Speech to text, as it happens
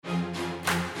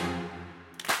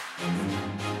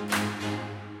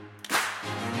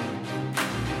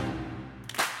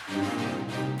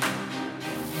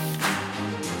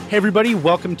Hey everybody,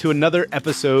 welcome to another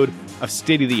episode of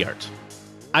State of the Art.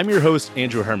 I'm your host,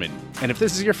 Andrew Herman, and if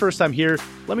this is your first time here,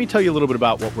 let me tell you a little bit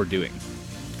about what we're doing.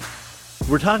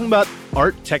 We're talking about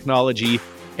art, technology,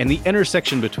 and the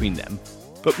intersection between them,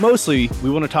 but mostly we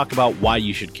want to talk about why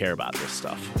you should care about this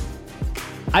stuff.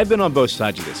 I've been on both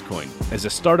sides of this coin, as a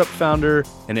startup founder,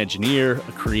 an engineer,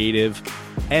 a creative,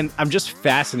 and I'm just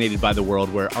fascinated by the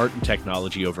world where art and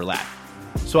technology overlap.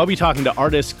 So I'll be talking to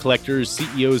artists, collectors,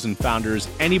 CEOs, and founders,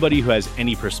 anybody who has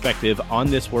any perspective on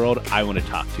this world I want to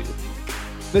talk to.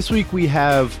 This week we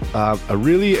have a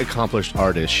really accomplished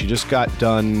artist. She just got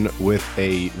done with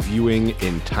a viewing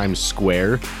in Times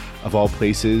Square, of all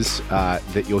places,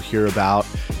 that you'll hear about.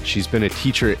 She's been a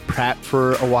teacher at Pratt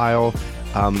for a while,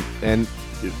 and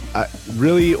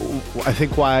really, I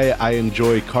think why I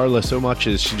enjoy Carla so much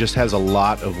is she just has a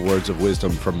lot of words of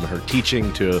wisdom, from her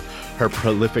teaching to her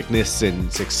prolificness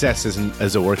and success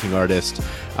as a working artist.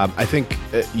 I think,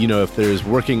 if there's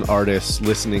working artists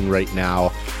listening right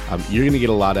now, you're going to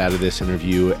get a lot out of this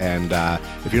interview. And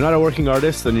if you're not a working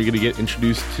artist, then you're going to get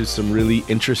introduced to some really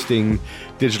interesting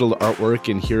digital artwork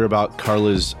and hear about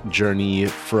Carla's journey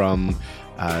from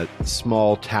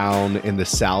small town in the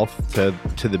South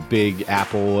to the Big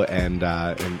Apple, and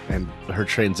her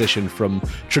transition from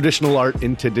traditional art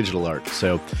into digital art.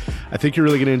 So I think you're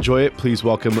really going to enjoy it. Please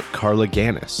welcome Carla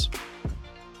Ganis.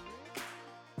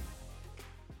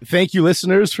 Thank you,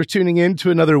 listeners, for tuning in to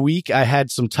another week. I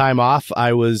had some time off.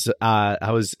 I was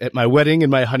at my wedding and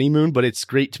my honeymoon, but it's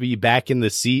great to be back in the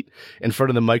seat in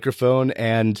front of the microphone.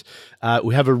 And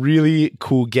we have a really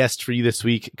cool guest for you this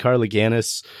week, Carla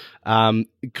Ganis.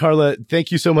 Carla,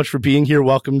 thank you so much for being here.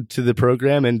 Welcome to the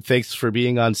program, and thanks for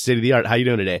being on State of the Art. How you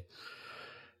doing today?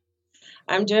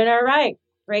 I'm doing all right.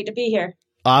 Great to be here.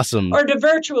 Awesome. Or to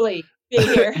virtually be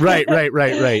here. Right.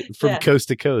 From coast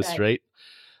to coast, right?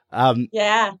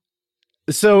 Yeah.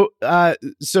 So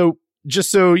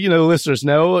just so listeners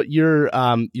know, you're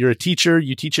a teacher.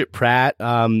 You teach at Pratt.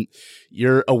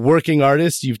 You're a working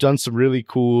artist. You've done some really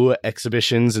cool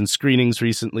exhibitions and screenings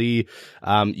recently.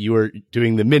 You were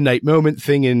doing the Midnight Moment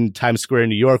thing in Times Square in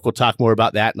New York. We'll talk more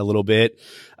about that in a little bit.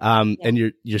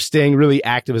 And you're staying really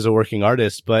active as a working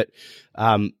artist. But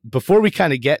before we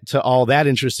kind of get to all that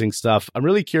interesting stuff, I'm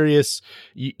really curious.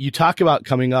 You talk about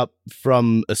coming up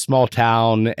from a small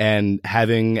town and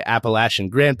having Appalachian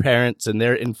grandparents and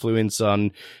their influence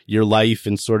on your life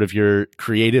and sort of your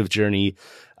creative journey.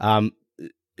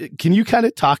 Can you kind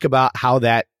of talk about how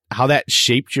that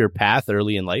shaped your path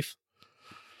early in life?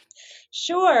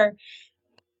 Sure.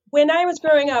 When I was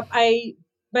growing up,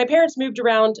 my parents moved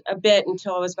around a bit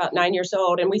until I was about 9 years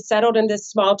old, and we settled in this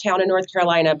small town in North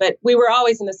Carolina, but we were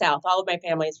always in the South. All of my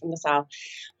family is from the South.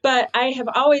 But I have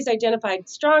always identified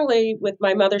strongly with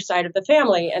my mother's side of the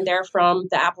family, and they're from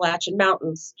the Appalachian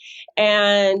Mountains.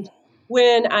 And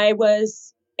when I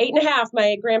was 8.5,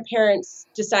 my grandparents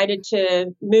decided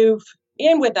to move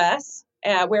in with us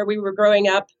where we were growing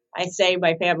up. I say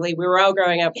my family, we were all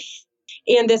growing up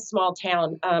in this small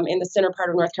town in the center part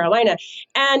of North Carolina.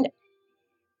 And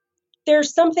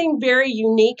there's something very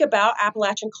unique about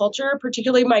Appalachian culture.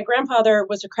 Particularly, my grandfather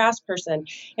was a craftsperson,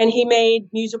 and he made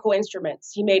musical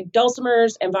instruments. He made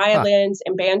dulcimers and violins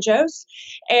and banjos.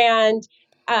 And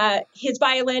his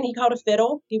violin, he called a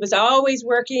fiddle. He was always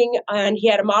working, and he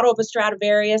had a model of a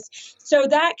Stradivarius. So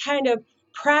that kind of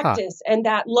practice and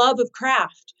that love of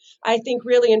craft, I think,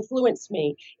 really influenced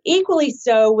me. Equally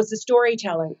so was the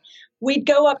storytelling. We'd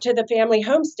go up to the family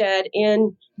homestead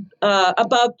in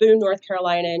above Boone, North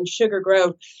Carolina, in Sugar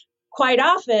Grove quite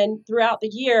often throughout the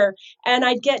year, and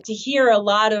I'd get to hear a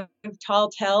lot of tall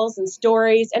tales and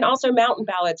stories, and also mountain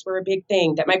ballads were a big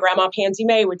thing that my grandma Pansy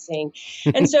May would sing.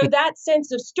 And so that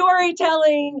sense of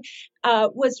storytelling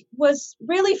was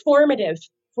really formative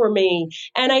for me,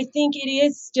 and I think it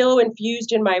is still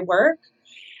infused in my work.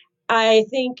 I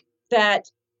think that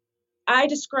I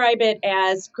describe it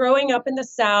as growing up in the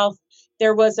South.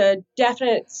 There was a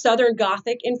definite Southern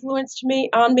Gothic influence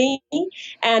on me,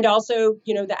 and also,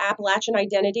 the Appalachian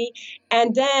identity.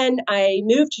 And then I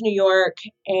moved to New York,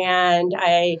 and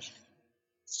I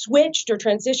switched or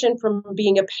transitioned from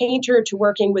being a painter to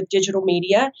working with digital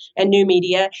media and new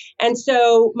media. And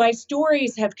so my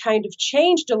stories have kind of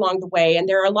changed along the way, and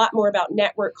they're a lot more about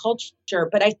network culture.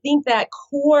 But I think that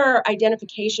core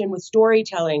identification with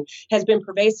storytelling has been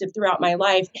pervasive throughout my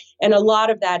life. And a lot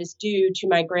of that is due to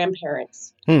my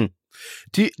grandparents.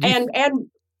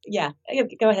 Yeah,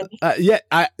 go ahead.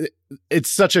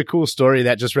 It's such a cool story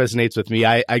that just resonates with me.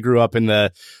 I grew up in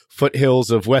the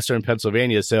foothills of Western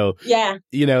Pennsylvania, so yeah,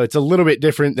 it's a little bit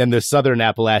different than the Southern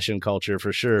Appalachian culture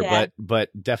for sure, yeah. but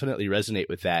definitely resonate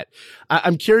with that.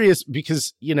 I'm curious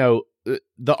because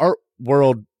the art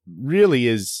world really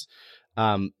is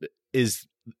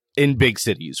in big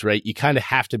cities, right? You kind of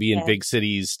have to be in big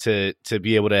cities to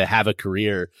be able to have a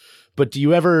career. But do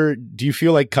you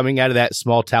feel like coming out of that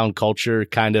small town culture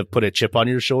kind of put a chip on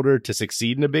your shoulder to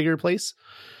succeed in a bigger place?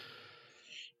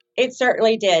 It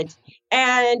certainly did.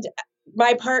 And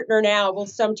my partner now will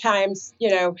sometimes,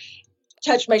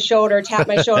 touch my shoulder, tap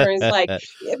my shoulder, and it's like,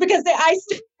 because I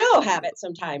still have it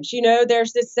sometimes.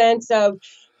 There's this sense of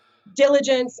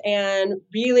diligence and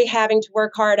really having to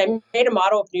work hard. I made a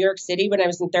model of New York City when I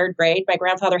was in third grade. My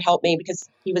grandfather helped me because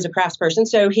he was a craftsperson.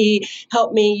 So he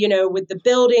helped me, with the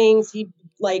buildings. He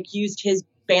used his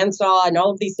bandsaw and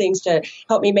all of these things to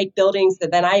help me make buildings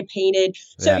that then I painted.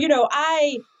 So,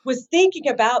 I was thinking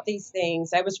about these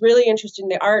things. I was really interested in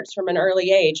the arts from an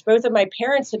early age. Both of my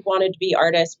parents had wanted to be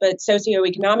artists, but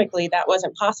socioeconomically that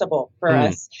wasn't possible for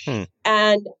us.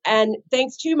 And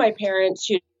thanks to my parents,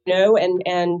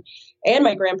 and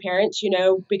my grandparents,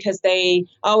 because they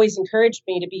always encouraged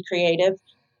me to be creative.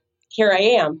 Here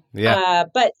I am. Yeah.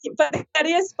 But that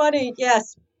is funny.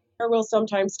 Yes. Or will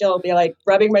sometimes still be like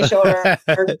rubbing my shoulder.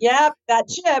 Yep, that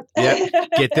chip. Yep.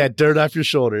 Get that dirt off your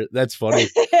shoulder. That's funny.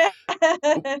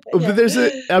 But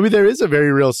there is a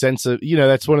very real sense of,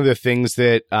 that's one of the things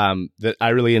that that I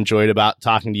really enjoyed about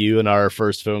talking to you in our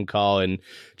first phone call and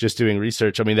just doing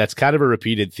research. I mean, that's kind of a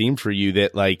repeated theme for you,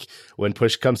 that like when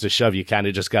push comes to shove, you kind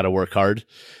of just got to work hard.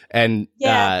 And,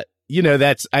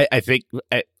 that's,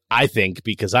 I think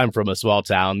because I'm from a small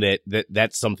town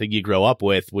that's something you grow up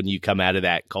with when you come out of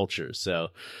that culture. So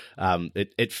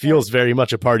it feels very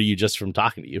much a part of you just from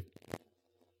talking to you.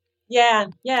 Yeah.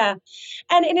 Yeah.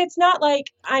 And it's not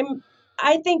like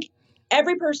I think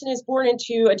every person is born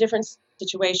into a different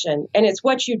situation, and it's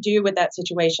what you do with that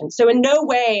situation. So in no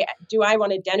way do I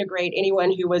want to denigrate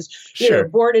anyone who was,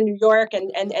 born in New York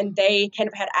and they kind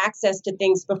of had access to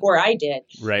things before I did.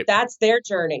 Right. That's their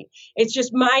journey. It's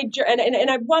just my journey. And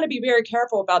I want to be very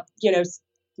careful about,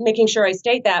 making sure I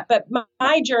state that. But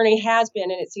my journey has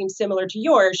been, and it seems similar to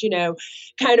yours,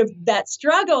 kind of that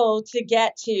struggle to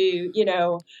get to,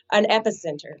 an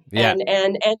epicenter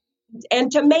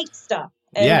and to make stuff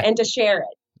and to share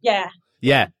it. Yeah.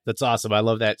 Yeah, that's awesome. I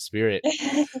love that spirit.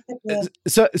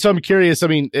 So I'm curious. I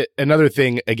mean, another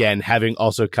thing, again, having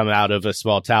also come out of a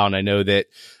small town, I know that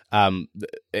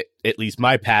at least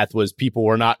my path was people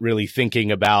were not really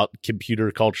thinking about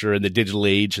computer culture and the digital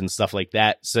age and stuff like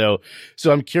that. So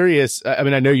I'm curious. I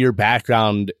mean, I know your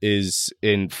background is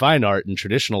in fine art and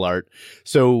traditional art.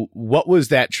 So what was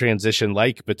that transition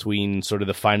like between sort of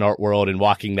the fine art world and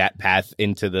walking that path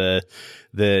into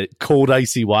the cold,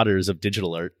 icy waters of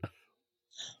digital art?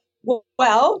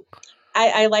 Well,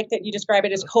 I like that you describe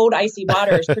it as cold, icy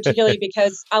waters, particularly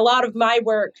because a lot of my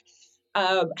work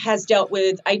has dealt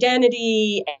with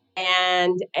identity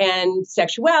and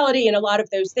sexuality and a lot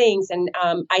of those things. And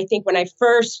I think when I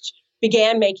first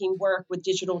began making work with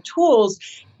digital tools,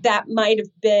 that might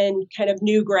have been kind of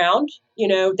new ground.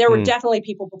 There were definitely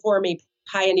people before me,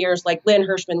 pioneers like Lynn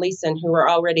Hirschman-Leeson, who were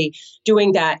already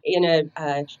doing that in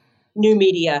a new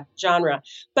media genre.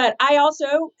 But I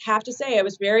also have to say I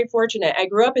was very fortunate. I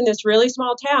grew up in this really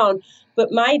small town,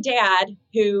 but my dad,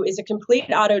 who is a complete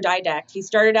autodidact, he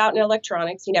started out in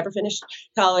electronics. He never finished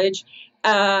college,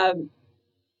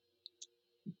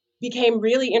 became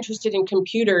really interested in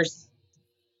computers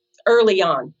early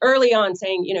on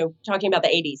saying, talking about the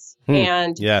 80s.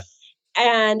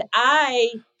 And I,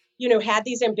 had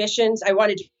these ambitions. I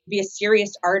wanted to be a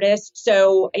serious artist.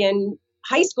 So in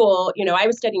high school, I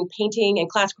was studying painting and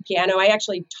classical piano. I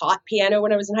actually taught piano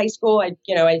when I was in high school. I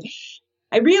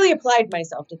really applied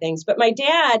myself to things. But my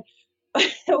dad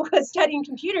was studying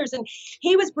computers, and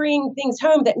he was bringing things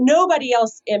home that nobody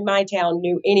else in my town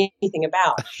knew anything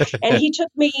about. And he took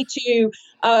me to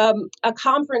a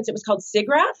conference. It was called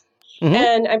SIGGRAPH,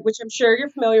 and which I'm sure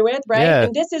you're familiar with, right? Yeah.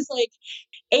 And this is like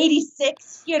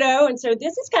 86, and so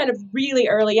this is kind of really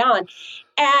early on.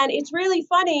 And it's really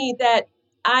funny that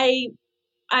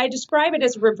I describe it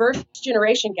as a reverse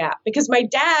generation gap, because my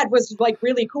dad was like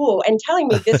really cool and telling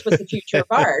me this was the future of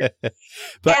art. And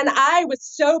I was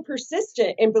so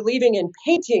persistent in believing in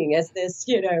painting as this,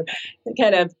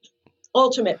 kind of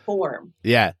ultimate form.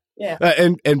 Yeah. Yeah.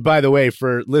 And by the way,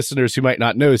 for listeners who might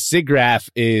not know, SIGGRAPH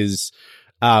is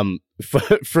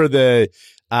for the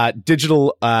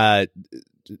digital what's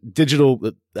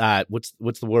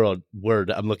the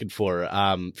word I'm looking for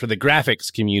the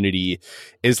graphics community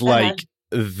is like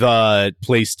the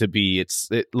place to be.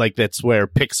 Like that's where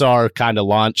Pixar kind of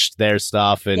launched their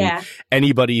stuff, and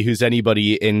anybody who's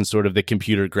anybody in sort of the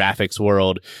computer graphics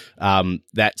world,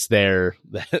 that's their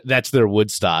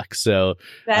Woodstock. So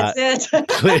that's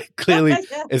it. Clearly,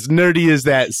 as nerdy as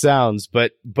that sounds,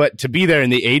 but to be there in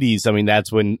the 80s, I mean,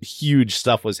 that's when huge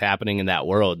stuff was happening in that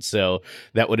world. So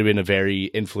that would have been a very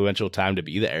influential time to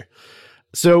be there.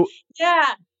 So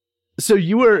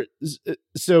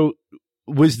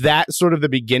was that sort of the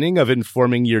beginning of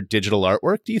informing your digital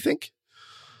artwork, do you think?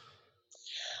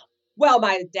 Well,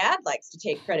 my dad likes to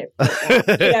take credit for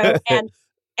it, and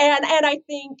I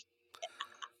think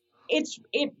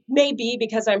it may be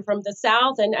because I'm from the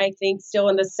South, and I think still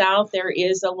in the South there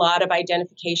is a lot of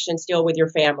identification still with your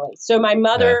family. So my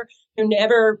mother, who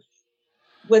never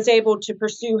was able to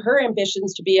pursue her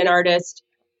ambitions to be an artist,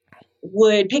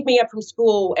 would pick me up from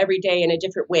school every day in a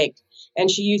different wig. And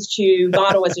she used to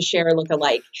model as a Cher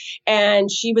look-alike.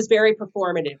 And she was very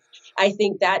performative. I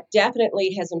think that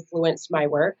definitely has influenced my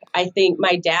work. I think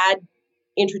my dad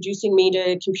introducing me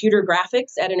to computer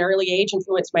graphics at an early age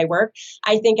influenced my work.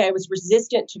 I think I was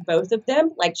resistant to both of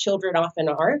them, like children often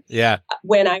are,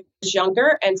 when I was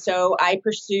younger. And so I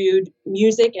pursued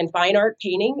music and fine art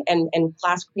painting and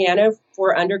classical piano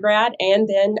for undergrad. And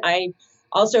then I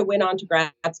also went on to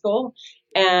grad school,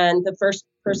 and the first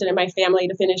person in my family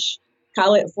to finish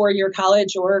college, 4-year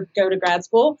college or go to grad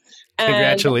school. And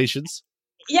congratulations.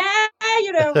 Yeah,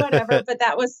 whatever. But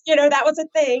that was a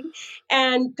thing.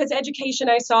 And because education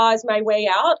I saw as my way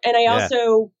out. And I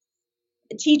also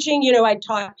teaching, I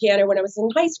taught piano when I was in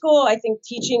high school. I think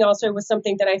teaching also was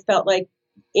something that I felt like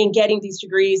in getting these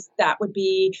degrees, that would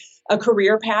be a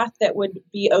career path that would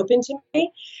be open to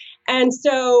me. And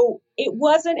so it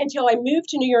wasn't until I moved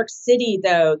to New York City,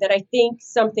 though, that I think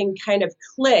something kind of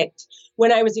clicked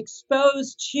when I was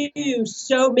exposed to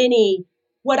so many,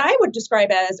 what I would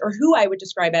describe as, or who I would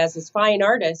describe as fine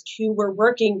artists who were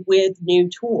working with new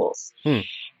tools. And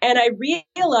I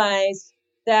realized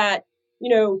that,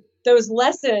 those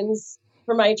lessons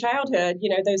from my childhood,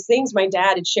 those things my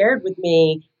dad had shared with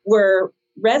me were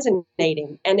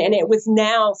resonating, and it was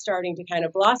now starting to kind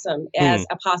of blossom as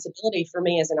a possibility for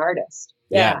me as an artist.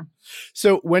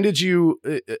 So when did you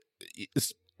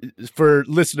for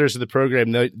listeners of the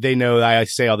program, they know I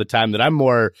say all the time that I'm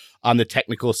more on the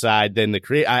technical side than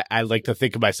I like to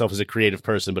think of myself as a creative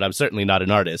person, but I'm certainly not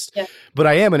an artist. But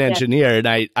I am an engineer,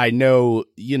 and I know,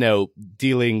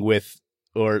 dealing with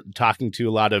or talking to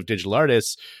a lot of digital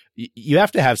artists, you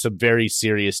have to have some very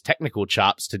serious technical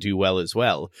chops to do well as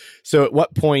well. So at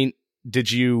what point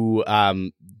did you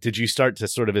start to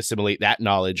sort of assimilate that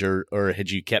knowledge, or had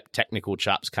you kept technical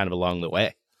chops kind of along the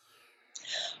way?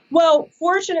 Well,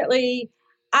 fortunately,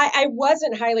 I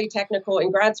wasn't highly technical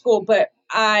in grad school, but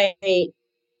I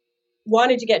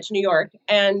wanted to get to New York,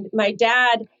 and my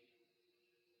dad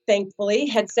thankfully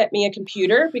had sent me a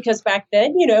computer, because back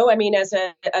then, as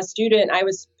a student, I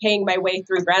was paying my way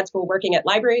through grad school, working at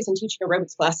libraries and teaching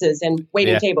aerobics classes and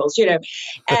waiting tables,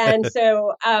 And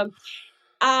so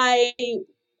I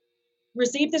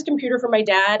received this computer from my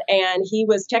dad, and he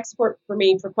was tech support for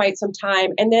me for quite some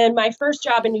time. And then my first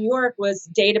job in New York was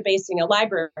databasing a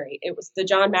library. It was the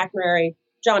John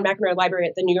McEnroe Library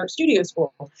at the New York Studio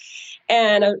School,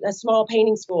 and a small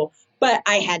painting school. But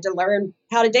I had to learn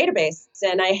how to database,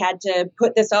 and I had to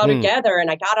put this all together.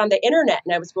 And I got on the internet,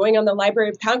 and I was going on the Library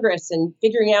of Congress and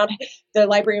figuring out the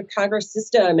Library of Congress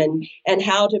system and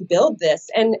how to build this.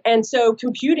 And so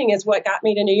computing is what got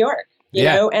me to New York, you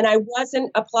know, and I wasn't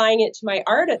applying it to my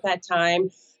art at that time,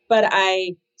 but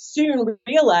I soon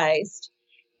realized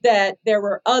that there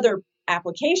were other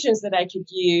applications that I could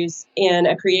use in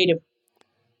a creative.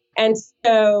 And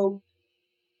so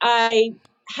I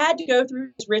had to go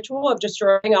through this ritual of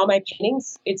destroying all my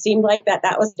paintings. It seemed like that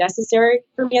was necessary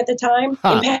for me at the time.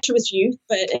 Impetuous youth,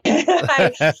 but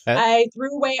I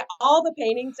threw away all the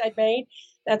paintings I'd made.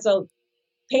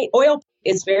 Oil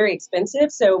is very expensive.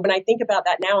 So when I think about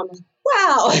that now, I'm like,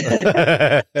 wow.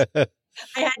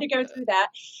 I had to go through that.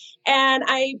 And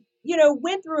I,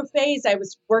 went through a phase. I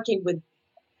was working with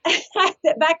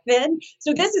back then.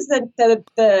 So this is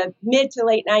the mid to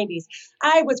late 90s.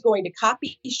 I was going to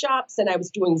copy shops, and I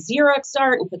was doing Xerox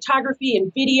art and photography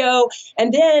and video.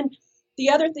 And then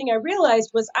the other thing I realized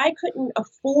was I couldn't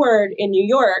afford in New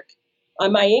York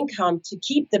on my income to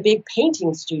keep the big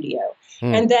painting studio.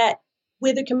 And that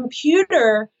with a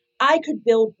computer, I could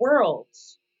build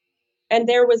worlds. And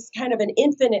there was kind of an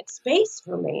infinite space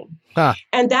for me.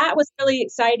 And that was really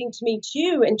exciting to me,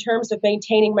 too, in terms of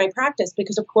maintaining my practice,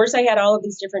 because, of course, I had all of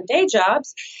these different day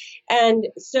jobs. And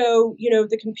so,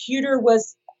 the computer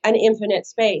was an infinite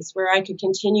space where I could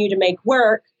continue to make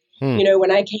work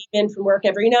when I came in from work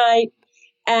every night.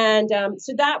 And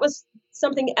so that was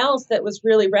something else that was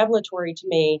really revelatory to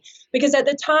me, because at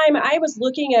the time I was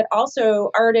looking at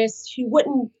also artists who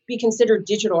wouldn't be considered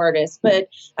digital artists, but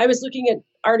I was looking at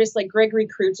artists like Gregory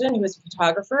Crutzen, who was a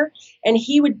photographer, and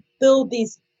he would build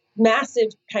these massive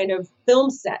kind of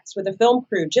film sets with a film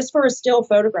crew just for a still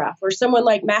photograph, or someone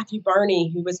like Matthew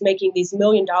Barney, who was making these $1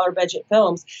 million budget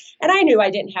films. And I knew I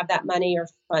didn't have that money or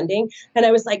funding. And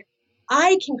I was like,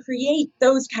 I can create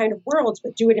those kind of worlds,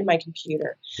 but do it in my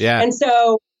computer. Yeah. And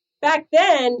so back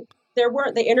then, there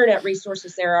weren't the internet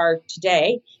resources there are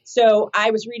today. So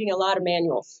I was reading a lot of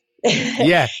manuals.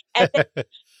 Yeah. And then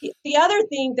the other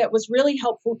thing that was really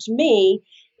helpful to me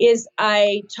is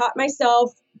I taught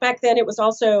myself, back then it was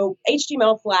also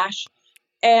HTML Flash,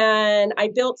 and I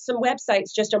built some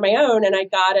websites just on my own, and I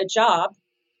got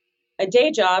a day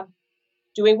job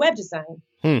doing web design.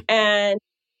 And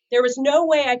there was no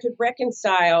way I could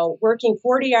reconcile working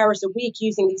 40 hours a week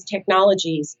using these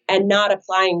technologies and not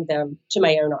applying them to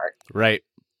my own art. Right.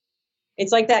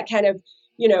 It's like that kind of,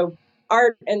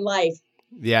 art and life.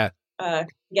 Yeah.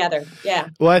 Together. Yeah.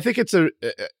 Well, I think it's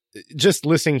just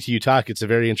listening to you talk, it's a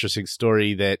very interesting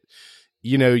story that,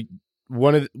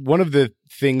 one of the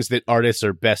things that artists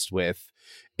are best with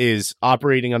is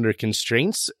operating under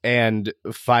constraints and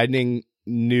finding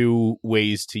new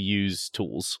ways to use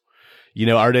tools.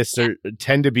 Artists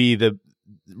tend to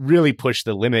really push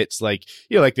the limits. Like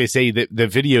they say that the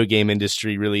video game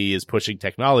industry really is pushing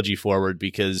technology forward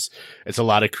because it's a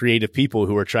lot of creative people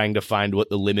who are trying to find what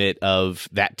the limit of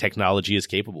that technology is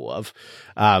capable of.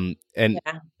 And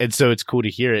so it's cool to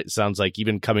hear. It sounds like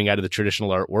even coming out of the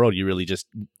traditional art world, you really just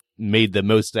made the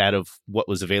most out of what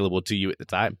was available to you at the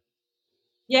time.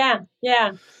 Yeah.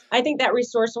 Yeah. I think that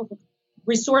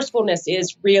resourcefulness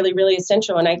is really, really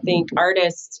essential. And I think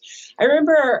artists, I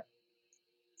remember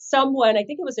someone, I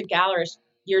think it was a gallerist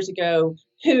years ago,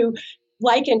 who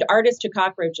likened artists to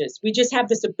cockroaches. We just have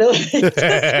this ability to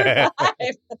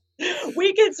survive.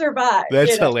 We can survive.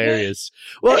 That's hilarious.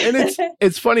 Well, and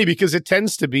it's funny because it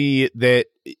tends to be that,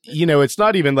 it's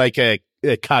not even like a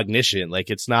cognition. Like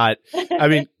it's not, I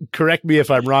mean, correct me if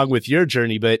I'm wrong with your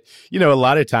journey, but a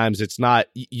lot of times it's not,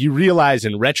 you realize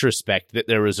in retrospect that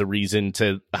there was a reason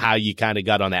to how you kind of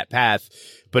got on that path.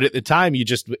 But at the time,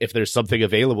 if there's something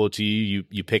available to you,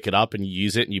 you pick it up and you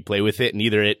use it and you play with it, and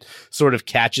either it sort of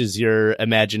catches your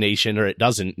imagination or it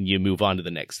doesn't, and you move on to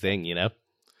the next thing, Yeah.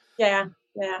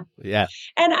 Yeah.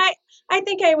 And I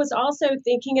think I was also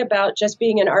thinking about just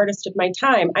being an artist of my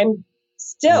time. I'm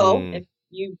still, if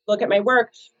you look at my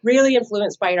work, really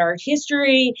influenced by art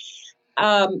history.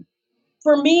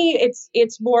 For me,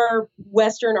 it's more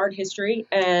Western art history,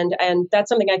 and that's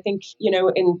something I think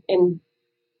in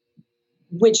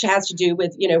which has to do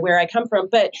with where I come from,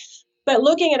 but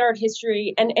looking at art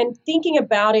history and thinking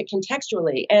about it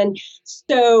contextually. And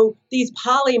so these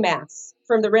polymaths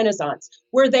from the Renaissance,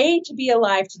 were they to be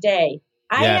alive today,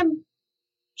 I am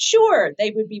sure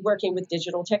they would be working with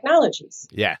digital technologies.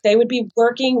 Yeah. They would be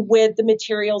working with the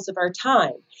materials of our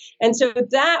time. And so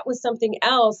that was something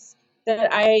else that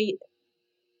I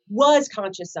was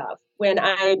conscious of when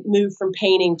I moved from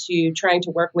painting to trying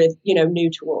to work with, new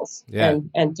tools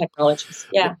and technologies.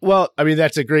 Yeah. Well, I mean,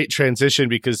 that's a great transition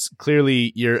because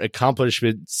clearly your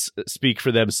accomplishments speak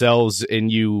for themselves, and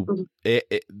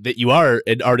that you are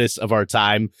an artist of our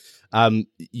time.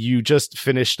 You just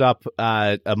finished up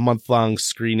a month-long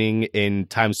screening in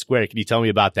Times Square. Can you tell me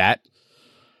about that?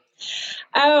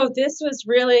 Oh, this was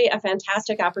really a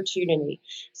fantastic opportunity.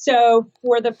 So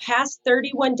for the past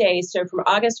 31 days, so from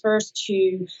August 1st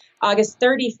to August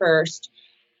 31st,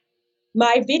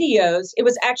 my videos, it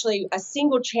was actually a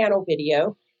single channel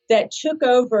video that took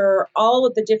over all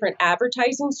of the different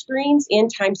advertising screens in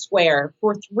Times Square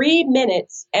for 3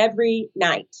 minutes every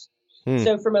night.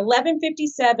 So from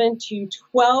 11:57 to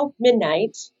 12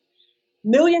 midnight,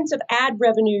 millions of ad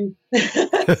revenue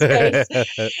space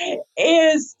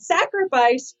is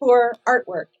sacrificed for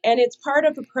artwork. And it's part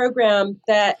of a program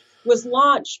that was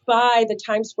launched by the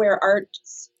Times Square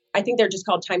Arts. I think they're just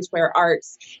called Times Square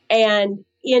Arts, and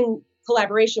in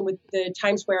collaboration with the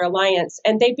Times Square Alliance.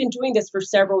 And they've been doing this for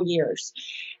several years.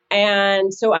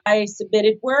 And so I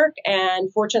submitted work,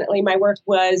 and fortunately my work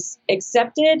was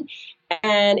accepted.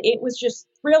 And it was just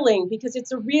thrilling because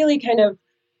it's a really kind of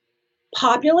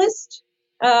populist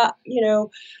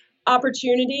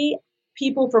opportunity.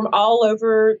 People from all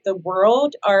over the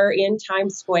world are in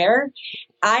Times Square.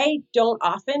 I don't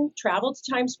often travel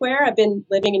to Times Square. I've been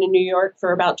living in New York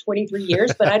for about 23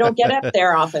 years, but I don't get up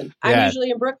there often. I'm Yeah. usually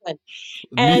in Brooklyn.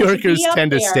 New And to Yorkers be up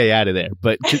tend to there- stay out of there,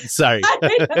 but sorry.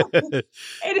 I know.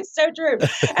 It is so true. And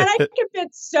I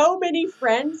convinced so many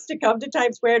friends to come to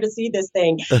Times Square to see this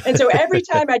thing. And so every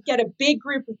time I'd get a big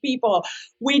group of people,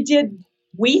 we did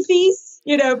Wi-Fi's,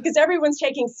 because everyone's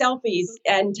taking selfies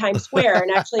in Times Square.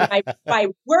 And actually my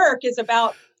work is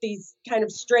about these kind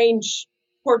of strange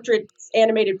portraits,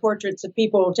 animated portraits of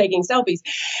people taking selfies.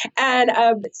 And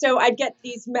so I'd get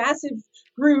these massive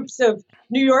groups of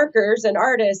New Yorkers and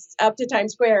artists up to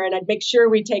Times Square, and I'd make sure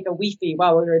we take a Wi-Fi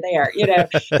while we were there,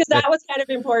 because that was kind of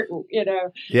important,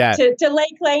 Yeah. to lay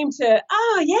claim to,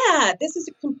 this is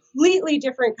a completely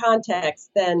different context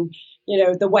than,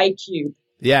 the white cube.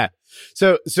 Yeah.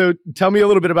 So tell me a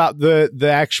little bit about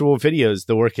the actual videos,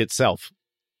 the work itself.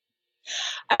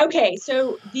 Okay,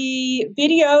 so the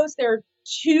videos, there are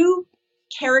 2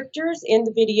 characters in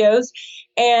the videos,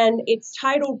 and it's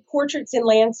titled Portraits in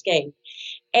Landscape.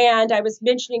 And I was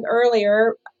mentioning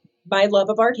earlier my love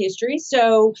of art history.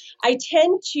 So I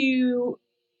tend to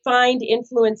find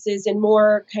influences in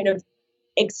more kind of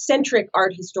eccentric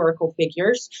art historical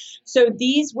figures. So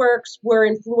these works were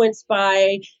influenced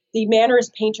by the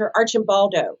Mannerist painter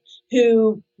Arcimboldo,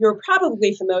 who you're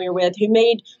probably familiar with, who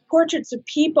made portraits of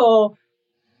people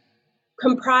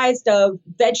comprised of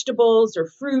vegetables or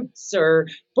fruits or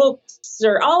books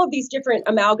or all of these different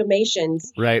amalgamations.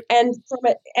 Right. And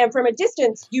from a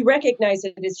distance, you recognize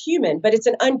it as human, but it's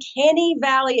an uncanny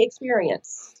valley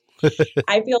experience.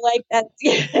 I feel like that's,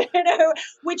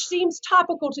 which seems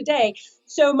topical today.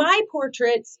 So my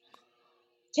portraits,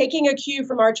 taking a cue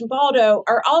from Arcimboldo,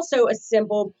 are also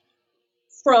assembled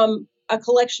from a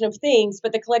collection of things,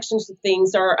 but the collections of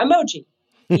things are emoji.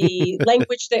 The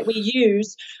language that we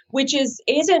use, which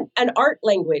isn't an art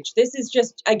language. This is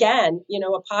just, again,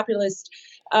 a populist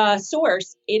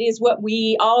source. It is what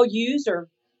we all use, or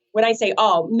when I say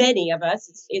all, many of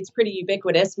us, it's pretty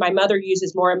ubiquitous. My mother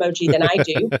uses more emoji than I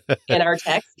do in our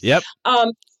text. Yep.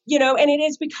 And it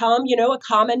has become, a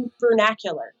common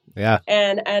vernacular. Yeah.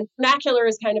 And vernacular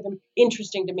is kind of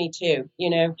interesting to me too,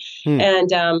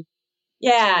 And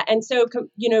and so,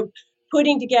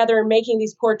 putting together and making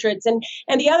these portraits. And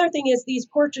the other thing is these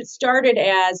portraits started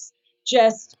as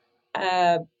just,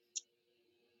 3D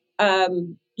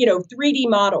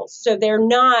models. So they're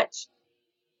not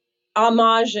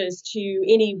homages to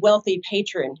any wealthy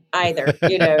patron either,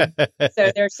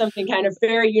 So there's something kind of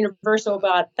very universal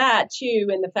about that too.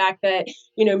 And the fact that,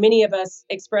 many of us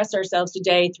express ourselves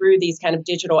today through these kind of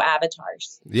digital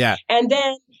avatars. Yeah. And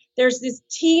then there's this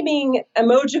teeming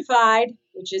emojified,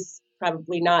 which is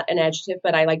probably not an adjective,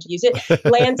 but I like to use it,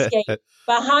 landscape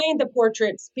behind the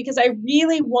portraits, because I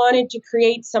really wanted to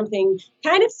create something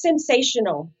kind of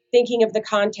sensational, thinking of the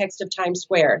context of Times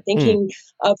Square, thinking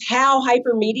of how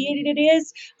hyper-mediated it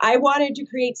is. I wanted to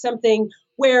create something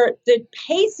where the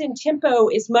pace and tempo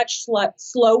is much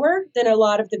slower than a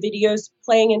lot of the videos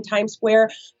playing in Times Square,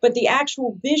 but the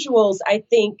actual visuals, I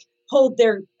think, hold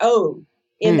their own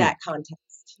in that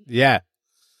context. Yeah.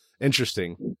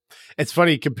 Interesting. It's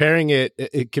funny comparing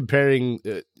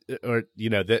the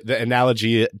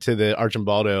analogy to the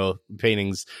Arcimboldo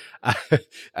paintings.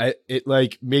 It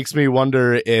like makes me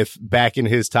wonder if back in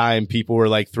his time people were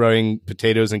like throwing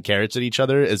potatoes and carrots at each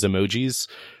other as emojis.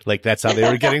 Like that's how they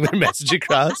were getting their message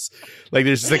across. Like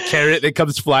there's just a carrot that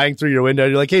comes flying through your window.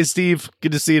 And you're like, "Hey, Steve,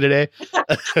 good to see you today."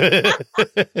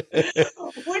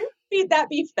 Wouldn't that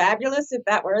be fabulous if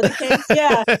that were the case?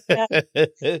 Yeah.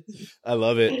 I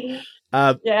love it.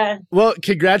 Yeah. Well,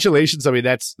 congratulations. I mean,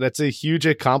 that's a huge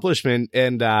accomplishment.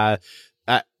 And, I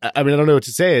mean, I don't know what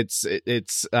to say. It's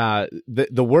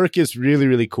the work is really,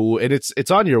 really cool. And it's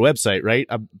on your website, right?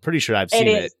 I'm pretty sure I've seen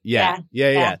it. Yeah.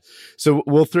 So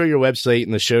we'll throw your website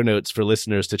in the show notes for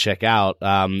listeners to check out.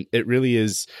 It really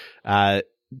is,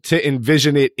 to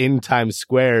envision it in Times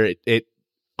Square. It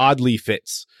oddly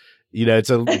fits. It's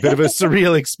a bit of a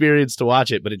surreal experience to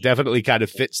watch it, but it definitely kind of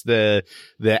fits the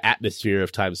atmosphere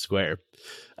of Times Square.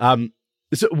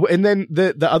 So, and then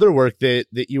the other work that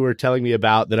you were telling me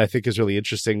about that I think is really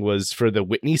interesting was for the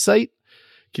Whitney site.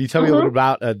 Can you tell me a little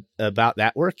about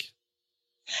that work?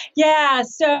 Yeah.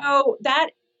 So that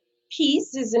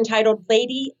piece is entitled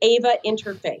Lady Ava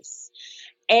Interface.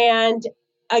 And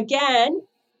again,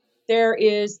 there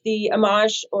is the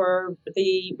homage or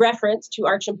the reference to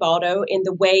Arcimboldo in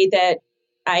the way that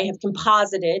I have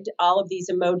composited all of these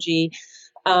emoji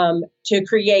to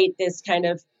create this kind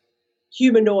of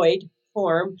humanoid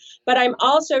form. But I'm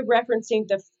also referencing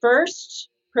the first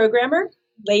programmer,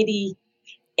 Lady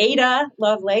Ada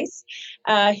Lovelace,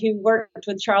 who worked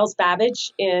with Charles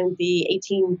Babbage in the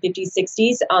 1850s,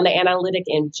 60s on the analytic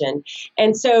engine.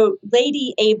 And so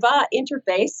Lady Ava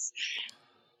Interface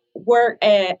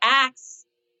acts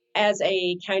as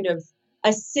a kind of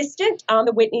assistant on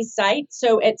the Whitney site.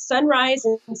 So at sunrise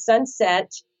and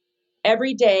sunset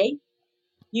every day,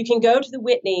 you can go to the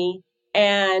Whitney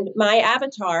and my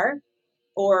avatar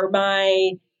or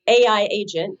my AI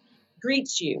agent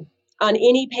greets you on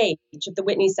any page of the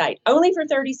Whitney site, only for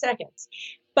 30 seconds.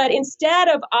 But instead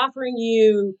of offering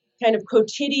you kind of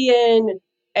quotidian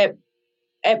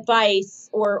advice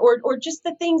or just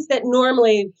the things that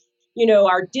normally,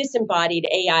 our disembodied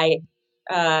AI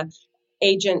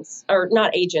agents, or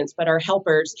not agents, but our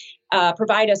helpers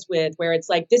provide us with, where it's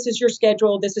like, this is your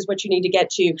schedule, this is what you need to get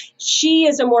to. She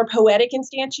is a more poetic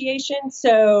instantiation.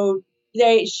 So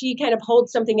she kind of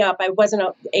holds something up. I wasn't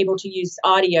able to use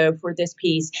audio for this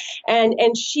piece.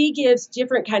 And she gives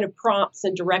different kind of prompts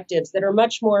and directives that are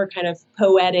much more kind of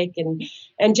poetic and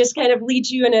just kind of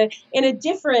leads you in a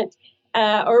different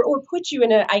or put you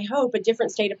in I hope, a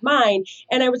different state of mind.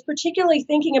 And I was particularly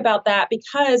thinking about that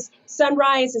because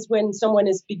sunrise is when someone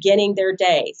is beginning their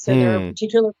day. So there are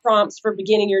particular prompts for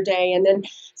beginning your day. And then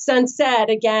sunset,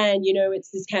 again, it's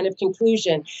this kind of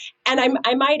conclusion. And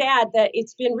I might add that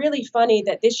it's been really funny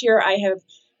that this year I have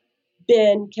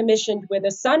been commissioned with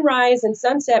a sunrise and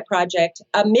sunset project,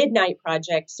 a midnight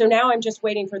project. So now I'm just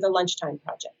waiting for the lunchtime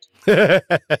project.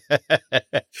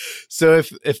 So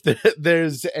if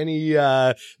there's any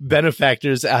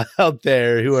benefactors out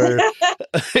there who are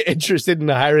interested in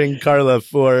hiring Carla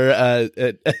for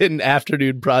an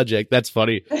afternoon project, that's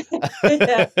funny.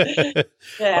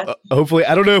 Yeah. Hopefully,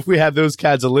 I don't know if we have those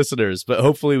kinds of listeners, but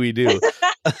hopefully we do.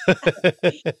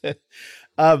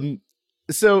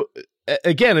 So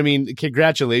again, I mean,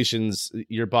 congratulations.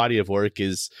 Your body of work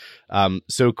is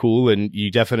so cool, and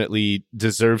you definitely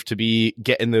deserve to be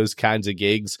getting those kinds of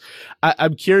gigs.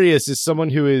 I'm curious, as someone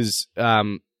who is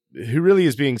who really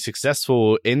is being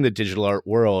successful in the digital art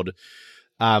world,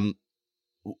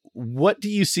 what do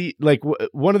you see? Like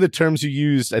one of the terms you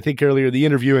used, I think earlier in the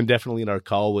interview and definitely in our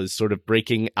call, was sort of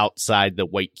breaking outside the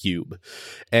white cube.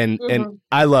 And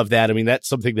I love that. I mean, that's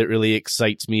something that really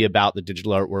excites me about the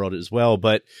digital art world as well.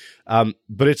 But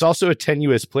it's also a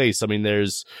tenuous place. I mean,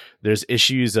 there's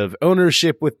issues of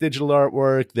ownership with digital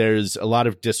artwork. There's a lot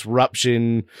of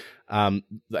disruption.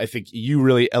 I think you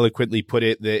really eloquently put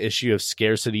it, the issue of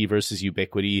scarcity versus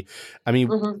ubiquity. I mean,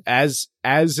 as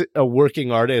a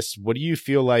working artist, what do you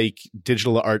feel like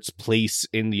digital art's place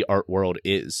in the art world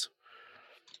is?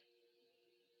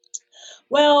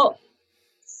 Well,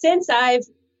 since I've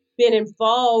been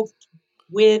involved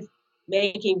with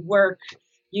making work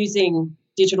using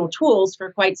digital tools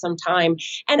for quite some time,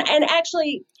 and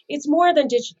actually it's more than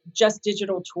just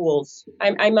digital tools.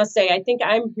 I must say, I think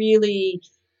I'm really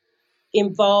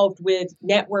involved with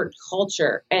network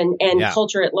culture and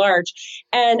culture at large.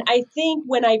 And I think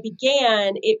when I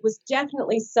began, it was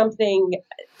definitely something,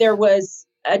 there was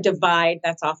a divide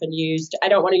that's often used. I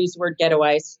don't want to use the word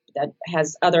ghettoized, that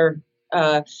has other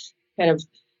kind of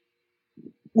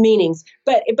meanings,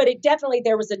 but it definitely,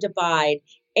 there was a divide.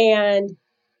 And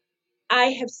I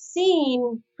have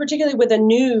seen, particularly with a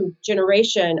new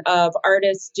generation of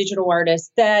artists, digital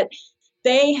artists, that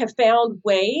they have found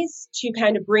ways to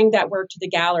kind of bring that work to the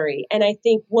gallery. And I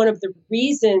think one of the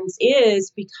reasons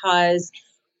is because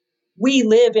we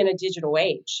live in a digital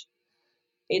age.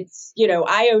 It's,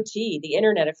 IoT, the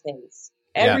Internet of Things.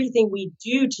 Everything we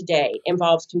do today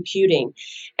involves computing.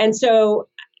 And so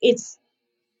it's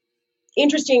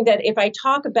interesting that if I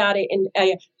talk about it in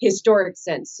a historic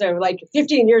sense, so like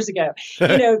 15 years ago,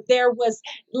 there was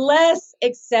less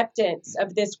acceptance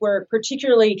of this work,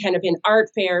 particularly kind of in art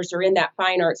fairs or in that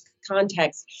fine arts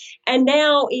context. And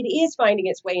now it is finding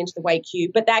its way into the white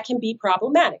cube, but that can be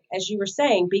problematic, as you were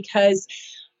saying, because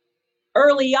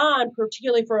early on,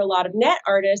 particularly for a lot of net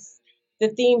artists, the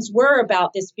themes were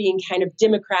about this being kind of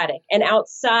democratic and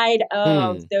outside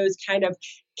of those kind of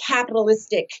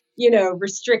capitalistic,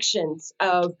 restrictions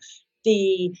of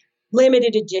the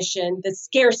limited edition, the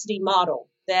scarcity model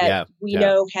that we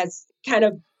know has kind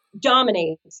of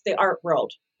dominates the art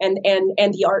world and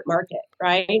the art market,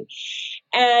 right?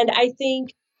 And I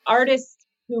think artists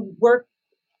who work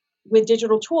with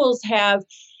digital tools have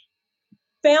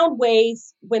found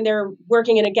ways when they're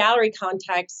working in a gallery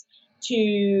context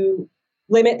to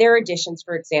limit their editions,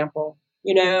 for example,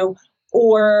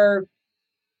 or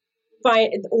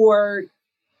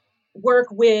work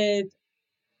with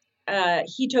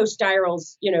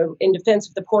hetostyrals, in defense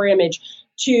of the poor image,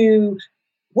 to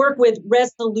work with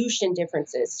resolution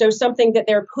differences. So something that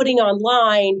they're putting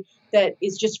online that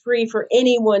is just free for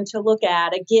anyone to look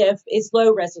at, a GIF, is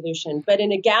low resolution. But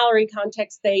in a gallery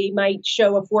context, they might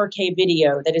show a 4K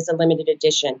video that is a limited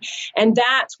edition. And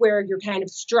that's where you're kind of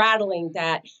straddling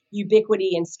that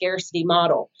ubiquity and scarcity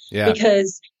model. Yeah.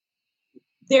 Because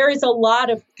there is a lot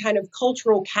of kind of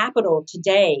cultural capital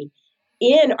today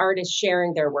in artists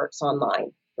sharing their works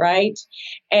online, right?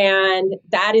 And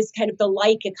that is kind of the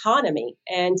like economy.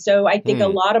 And so I think a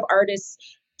lot of artists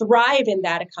thrive in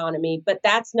that economy, but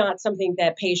that's not something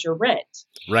that pays your rent.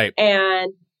 Right.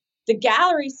 And the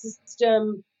gallery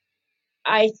system,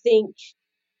 I think,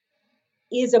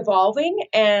 is evolving,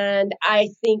 and I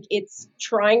think it's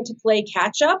trying to play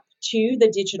catch up to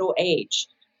the digital age.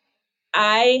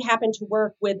 I happen to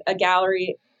work with a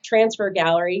gallery, Transfer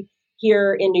Gallery,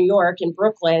 here in New York, in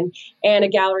Brooklyn, and a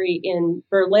gallery in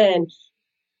Berlin,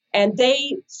 and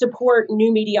they support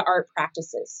new media art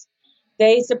practices.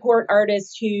 They support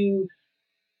artists who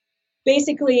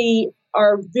basically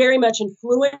are very much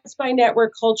influenced by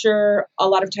network culture. A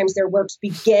lot of times their works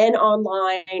begin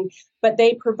online, but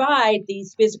they provide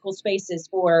these physical spaces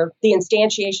for the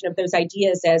instantiation of those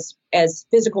ideas as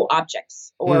physical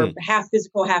objects, or half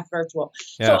physical, half virtual.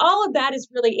 Yeah. So all of that is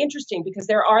really interesting because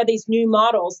there are these new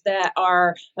models that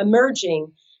are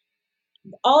emerging.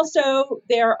 Also,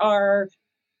 there are,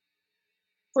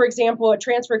 for example, a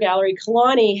Transfer Gallery,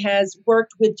 Kalani, has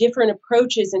worked with different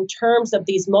approaches in terms of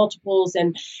these multiples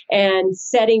and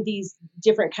setting these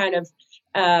different kind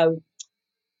of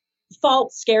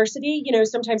false scarcity,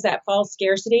 sometimes that false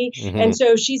scarcity. Mm-hmm. And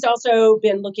so she's also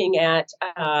been looking at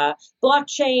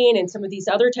blockchain and some of these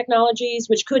other technologies,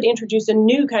 which could introduce a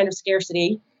new kind of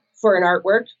scarcity for an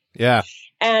artwork. Yeah.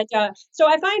 And so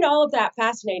I find all of that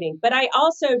fascinating. But I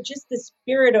also, just the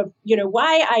spirit of,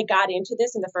 why I got into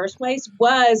this in the first place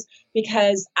was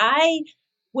because I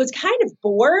was kind of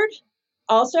bored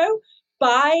also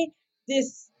by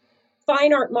this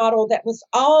fine art model that was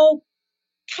all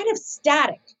kind of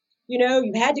static.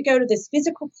 You had to go to this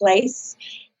physical place,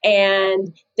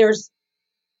 and there's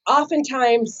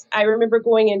oftentimes, I remember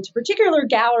going into particular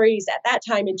galleries at that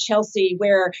time in Chelsea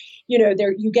where,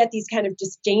 there you get these kind of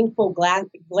disdainful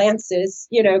glances,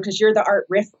 because you're the art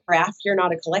riffraff, you're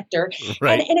not a collector.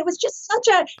 Right. And it was just such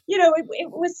a,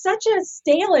 it was such a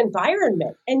stale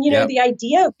environment. And, the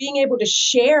idea of being able to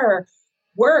share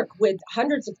work with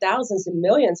hundreds of thousands and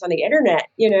millions on the internet,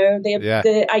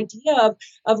 the idea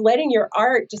of letting your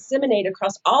art disseminate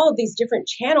across all of these different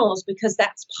channels, because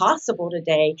that's possible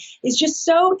today, is just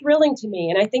so thrilling to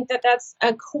me. And I think that that's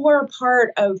a core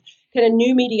part of kind of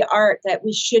new media art that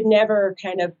we should never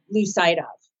kind of lose sight of.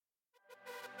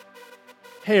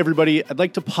 Hey everybody, I'd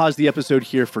like to pause the episode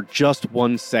here for just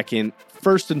 1 second.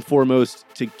 First and foremost,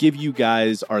 to give you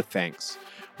guys our thanks.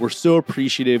 We're so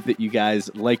appreciative that you guys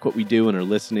like what we do and are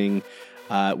listening.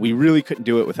 We really couldn't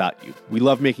do it without you. We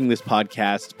love making this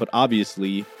podcast, but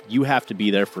obviously you have to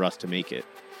be there for us to make it.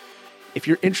 If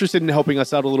you're interested in helping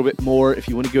us out a little bit more, if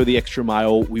you want to go the extra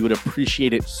mile, we would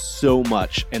appreciate it so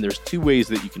much. And there's 2 ways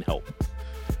that you can help.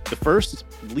 The first,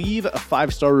 leave a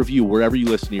 5-star review wherever you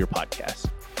listen to your podcast.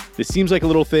 This seems like a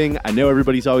little thing. I know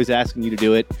everybody's always asking you to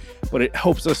do it, but it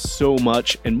helps us so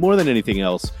much. And more than anything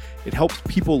else, it helps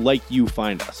people like you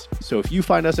find us. So if you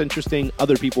find us interesting,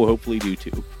 other people hopefully do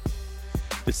too.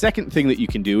 The second thing that you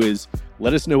can do is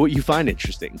let us know what you find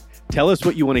interesting. Tell us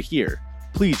what you want to hear.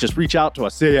 Please just reach out to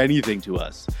us. Say anything to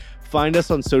us. Find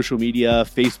us on social media,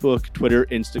 Facebook, Twitter,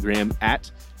 Instagram at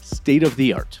State of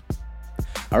the Art.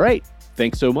 All right.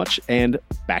 Thanks so much. And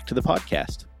back to the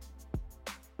podcast.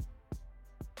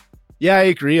 Yeah, I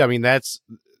agree. I mean, that's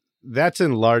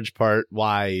in large part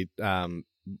why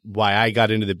I got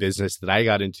into the business that I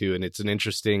got into. And it's an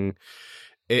interesting,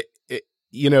 for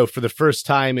the first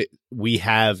time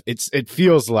it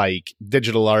feels like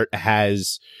digital art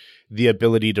has the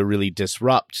ability to really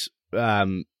disrupt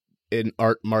an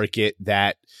art market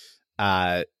that,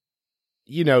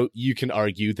 you can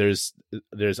argue there's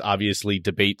obviously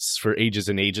debates for ages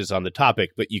and ages on the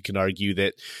topic, but you can argue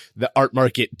that the art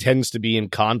market tends to be in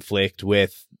conflict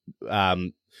with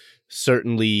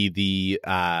certainly the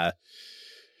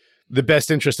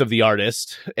best interest of the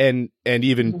artist, and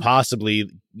even possibly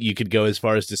you could go as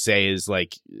far as to say is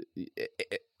like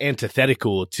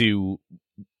antithetical to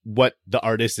what the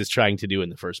artist is trying to do in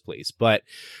the first place. But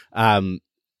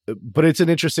it's an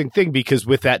interesting thing because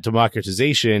with that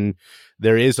democratization,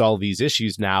 there is all these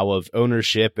issues now of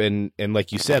ownership. And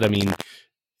like you said, I mean,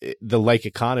 the like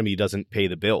economy doesn't pay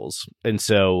the bills. And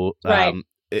so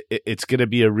it's going to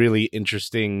be a really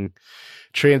interesting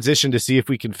transition to see if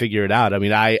we can figure it out. I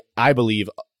mean, I believe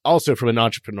also from an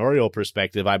entrepreneurial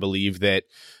perspective, I believe that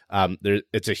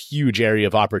it's a huge area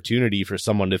of opportunity for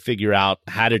someone to figure out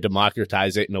how to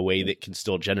democratize it in a way that can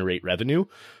still generate revenue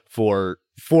for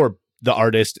the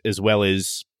artist, as well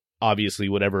as obviously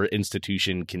whatever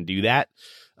institution can do that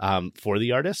for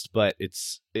the artist. But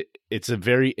it's a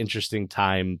very interesting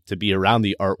time to be around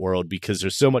the art world because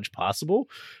there's so much possible,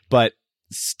 but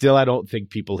still I don't think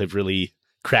people have really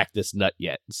cracked this nut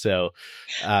yet. So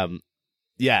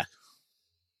yeah.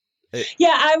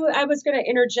 Yeah, I was going to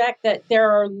interject that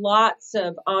there are lots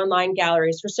of online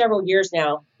galleries for several years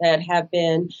now that have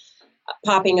been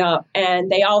popping up,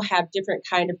 and they all have different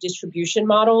kind of distribution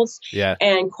models. Yeah.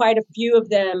 And quite a few of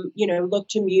them, look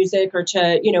to music or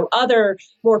to, other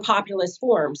more populous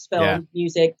forms, film,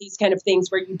 music, these kind of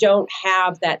things where you don't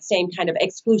have that same kind of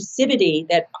exclusivity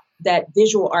that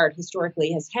visual art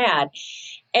historically has had.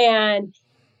 And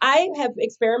I have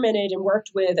experimented and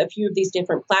worked with a few of these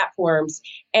different platforms,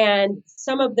 and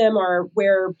some of them are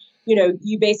where,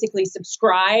 you basically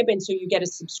subscribe. And so you get a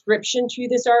subscription to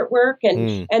this artwork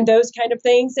and those kind of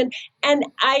things. And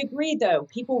I agree, though,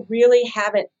 people really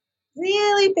haven't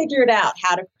really figured out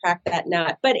how to crack that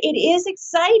nut, but it is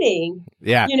exciting,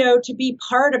 to be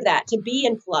part of that, to be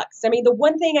in flux. I mean, the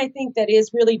one thing I think that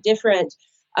is really different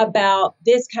about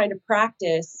this kind of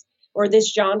practice or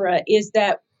this genre is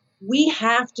that we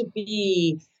have to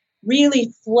be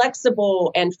really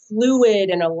flexible and fluid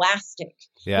and elastic,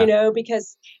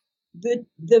 because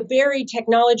the very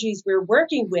technologies we're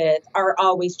working with are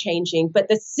always changing, but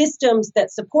the systems that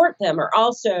support them are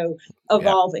also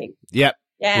evolving. Yep.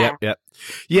 Yeah.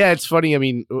 Yeah. It's funny. I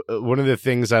mean, one of the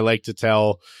things I like to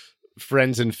tell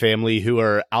friends and family who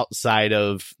are outside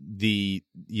of the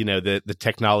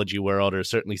technology world, or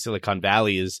certainly Silicon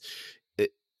Valley, is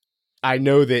I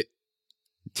know that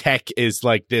tech is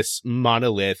like this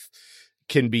monolith,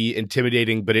 can be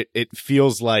intimidating, but it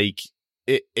feels like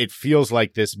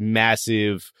this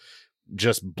massive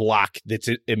just block that's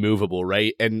immovable,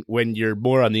 right? And when you're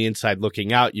more on the inside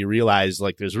looking out, you realize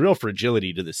like there's real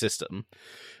fragility to the system.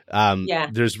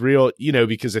 There's real,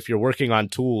 because if you're working on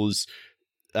tools,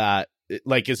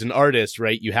 like as an artist,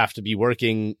 right, you have to be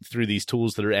working through these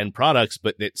tools that are end products,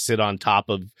 but that sit on top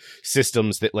of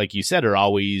systems that, like you said, are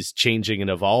always changing and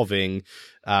evolving,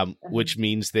 which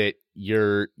means that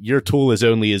your tool is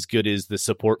only as good as the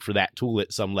support for that tool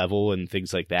at some level and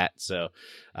things like that. So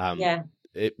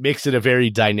it makes it a very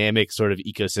dynamic sort of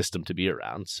ecosystem to be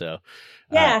around. So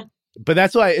but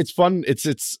that's why it's fun.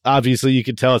 It's obviously, you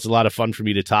can tell it's a lot of fun for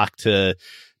me to talk to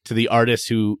the artists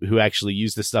who actually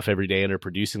use this stuff every day and are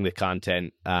producing the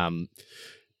content,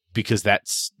 because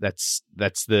that's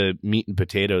the meat and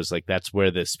potatoes. Like that's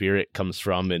where the spirit comes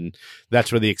from, and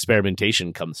that's where the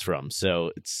experimentation comes from.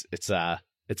 So it's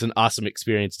an awesome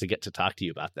experience to get to talk to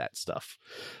you about that stuff.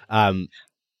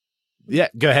 Yeah,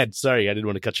 go ahead. Sorry, I didn't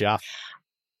want to cut you off.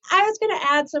 I was going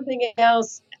to add something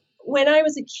else. When I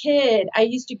was a kid, I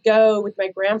used to go with my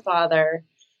grandfather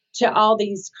to all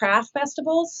these craft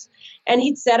festivals, and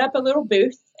he'd set up a little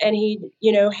booth, and he'd,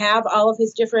 have all of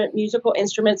his different musical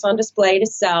instruments on display to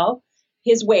sell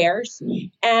his wares.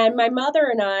 And my mother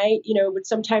and I, would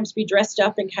sometimes be dressed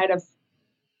up in kind of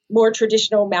more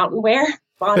traditional mountain wear,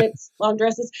 bonnets, long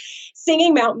dresses,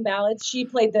 singing mountain ballads. She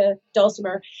played the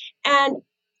dulcimer. And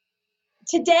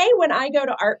today when I go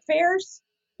to art fairs,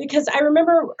 because I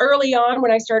remember early on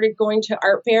when I started going to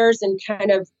art fairs and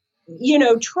kind of,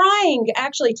 trying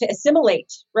actually to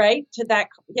assimilate, right, to that,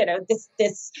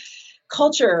 this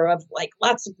culture of like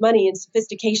lots of money and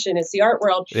sophistication is the art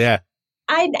world. Yeah.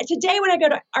 Today when I go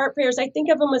to art fairs, I think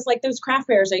of them as like those craft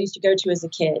fairs I used to go to as a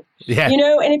kid. Yeah.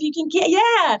 And if you can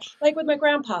get, like with my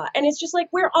grandpa. And it's just like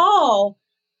we're all,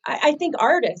 I think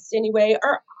artists anyway,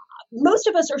 most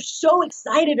of us are so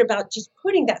excited about just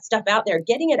putting that stuff out there,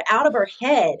 getting it out of our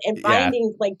head and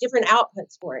finding like different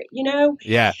outputs for it,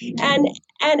 Yeah.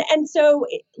 And so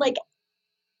like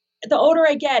the older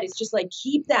I get, it's just like,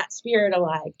 keep that spirit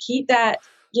alive, keep that,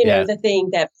 the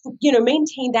thing that,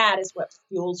 maintain that is what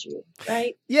fuels you.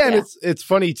 Right. Yeah. And it's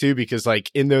funny too, because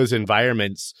like in those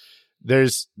environments,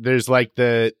 there's like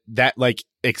that like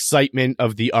excitement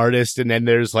of the artist. And then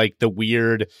there's like the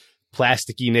weird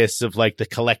plasticiness of like the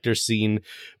collector scene.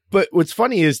 But what's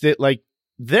funny is that like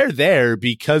they're there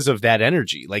because of that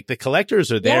energy. Like the collectors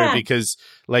are there because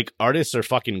like artists are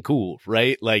fucking cool,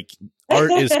 right? Like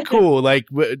art is cool. Like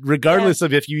regardless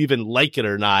of if you even like it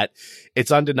or not, it's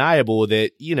undeniable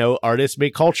that, artists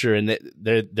make culture and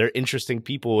that they're interesting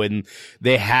people and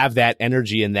they have that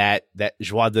energy and that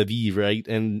joie de vivre, right?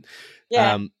 And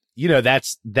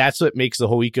that's what makes the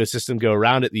whole ecosystem go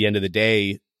around at the end of the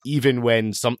day. Even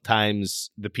when sometimes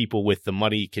the people with the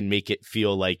money can make it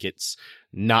feel like it's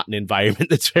not an environment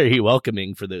that's very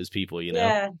welcoming for those people, you know.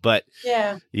 Yeah. But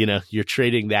Yeah. you know, you're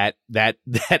trading that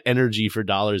energy for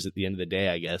dollars at the end of the day,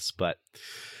 I guess. But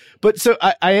so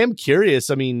I am curious.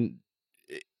 I mean,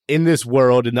 in this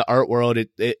world, in the art world,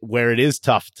 where it is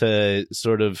tough to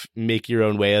sort of make your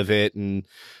own way of it and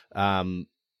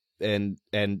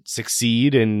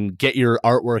succeed and get your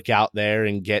artwork out there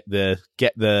and get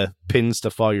the pins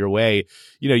to fall your way.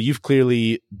 You know, you've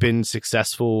clearly been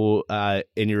successful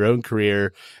in your own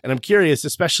career. And I'm curious,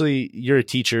 especially you're a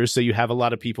teacher, so you have a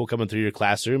lot of people coming through your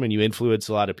classroom and you influence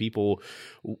a lot of people.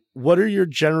 What are your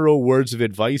general words of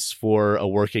advice for a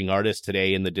working artist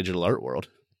today in the digital art world?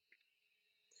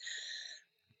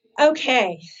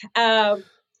 Okay.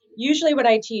 Usually when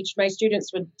I teach, my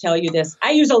students would tell you this.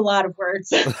 I use a lot of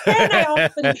words and I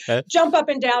often jump up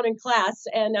and down in class,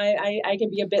 and I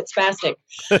can be a bit spastic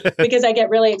because I get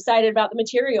really excited about the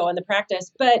material and the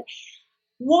practice. But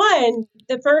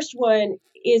the first one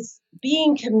is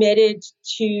being committed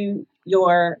to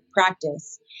your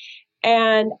practice.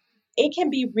 And it can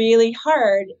be really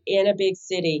hard in a big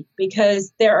city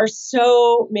because there are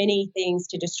so many things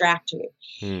to distract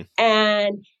you.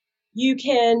 And you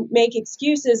can make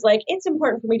excuses like, it's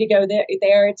important for me to go there,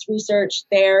 it's research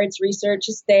there, it's research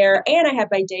is there, and I have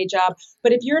my day job.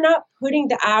 But if you're not putting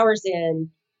the hours in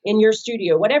your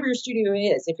studio, whatever your studio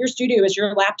is, if your studio is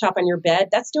your laptop on your bed,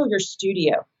 that's still your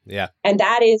studio. Yeah. And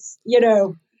that is, you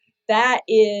know, that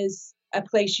is a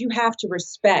place you have to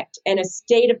respect and a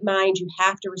state of mind you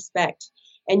have to respect.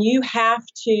 And you have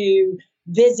to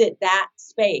visit that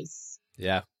space.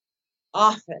 Yeah.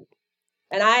 Often.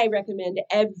 And I recommend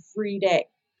every day.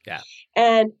 Yeah.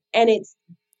 And it's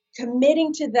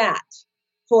committing to that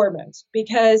foremost,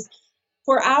 because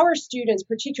for our students,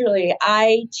 particularly,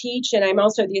 I teach and I'm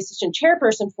also the assistant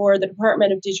chairperson for the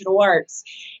Department of Digital Arts.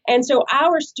 And so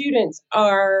our students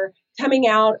are coming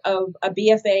out of a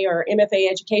BFA or MFA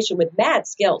education with mad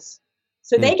skills.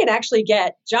 So they can actually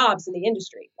get jobs in the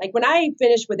industry. Like when I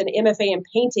finished with an MFA in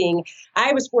painting,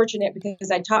 I was fortunate because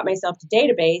I taught myself to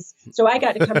database. So I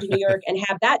got to come to New York and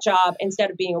have that job instead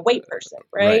of being a wait person,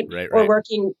 right? Or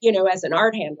working, you know, as an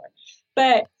art handler.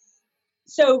 But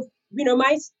so, you know,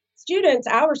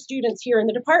 our students here in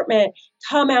the department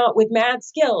come out with mad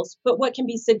skills. But what can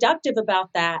be seductive about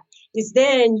that is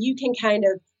then you can kind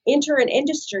of enter an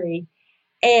industry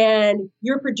and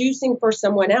you're producing for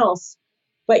someone else,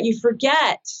 but you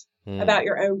forget about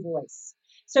your own voice.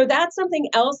 So that's something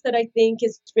else that I think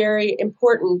is very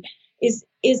important is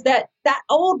that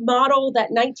old model, that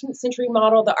 19th century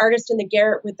model, the artist in the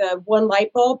garret with the one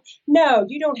light bulb. No,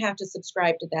 you don't have to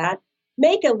subscribe to that.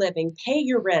 Make a living, pay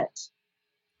your rent,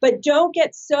 but don't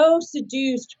get so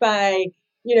seduced by,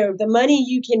 you know, the money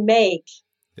you can make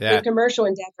in commercial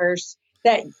endeavors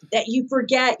that you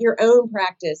forget your own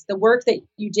practice, the work that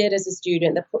you did as a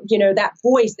student, you know, that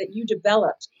voice that you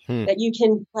developed, that you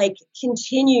can like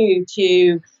continue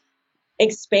to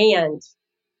expand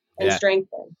and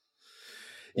strengthen.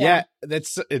 Yeah,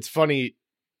 it's funny.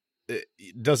 It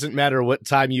doesn't matter what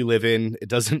time you live in. It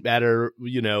doesn't matter,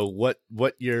 you know, what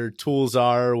your tools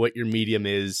are, what your medium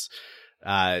is.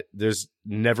 There's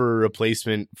never a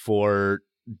replacement for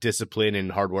discipline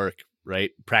and hard work.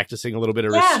 Right. Practicing a little bit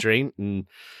of restraint and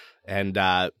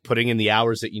putting in the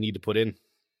hours that you need to put in.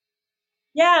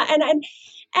 Yeah.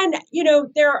 And, you know,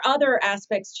 there are other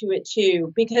aspects to it,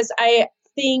 too, because I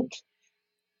think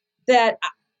that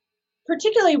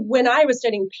particularly when I was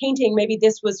studying painting, maybe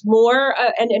this was more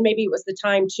and maybe it was the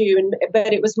time, too.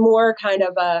 But it was more kind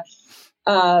of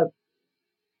a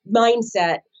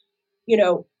mindset, you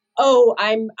know. Oh,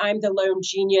 I'm the lone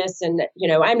genius and, you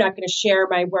know, I'm not going to share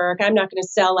my work. I'm not going to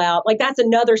sell out. Like that's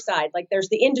another side. Like there's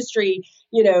the industry,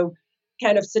 you know,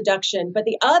 kind of seduction. But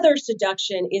the other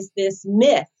seduction is this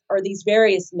myth or these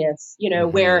various myths, you know,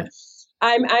 where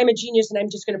I'm a genius and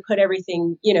I'm just going to put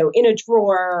everything, you know, in a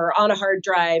drawer or on a hard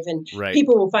drive and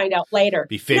people will find out later.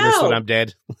 Be famous when I'm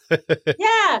dead.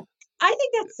 Yeah. I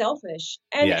think that's selfish.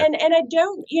 And I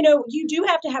don't, you know, you do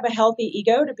have to have a healthy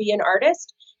ego to be an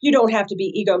artist. You don't have to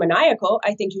be egomaniacal.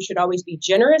 I think you should always be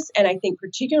generous. And I think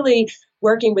particularly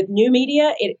working with new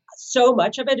media, so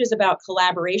much of it is about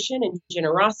collaboration and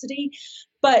generosity.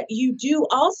 But you do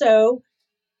also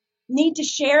need to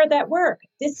share that work.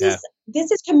 This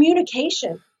is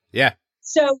communication. Yeah.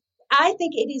 So I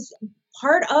think it is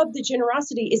part of the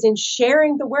generosity is in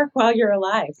sharing the work while you're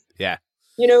alive. Yeah.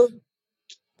 You know.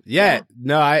 Yeah.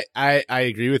 No, I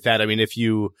agree with that. I mean, if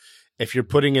you're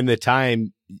putting in the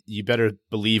time, you better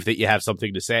believe that you have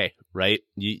something to say, right?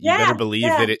 You better believe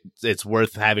that it's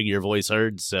worth having your voice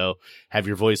heard. So have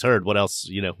your voice heard. What else,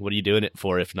 you know, what are you doing it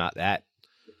for if not that?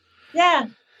 Yeah.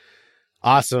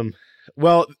 Awesome.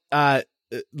 Well,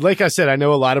 like I said, I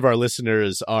know a lot of our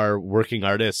listeners are working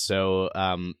artists, so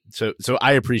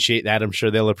I appreciate that. I'm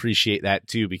sure they'll appreciate that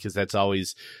too, because that's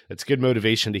good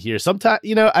motivation to hear. Sometimes,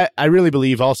 I really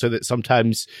believe also that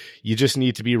sometimes you just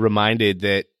need to be reminded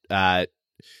that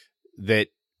that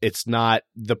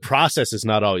the process is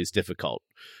not always difficult.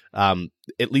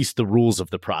 At least the rules of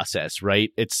the process,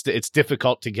 right? It's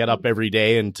difficult to get up every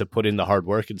day and to put in the hard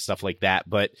work and stuff like that,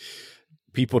 but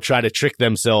people try to trick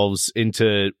themselves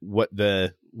into what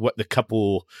the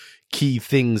couple key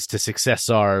things to success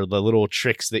are, the little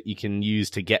tricks that you can use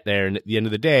to get there. And at the end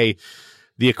of the day,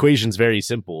 the equation's very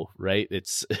simple, right?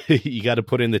 It's you got to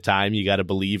put in the time, you got to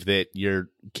believe that you're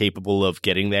capable of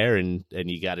getting there, and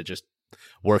you got to just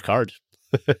work hard.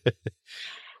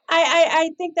 I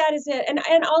think that is it.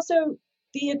 And also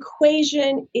the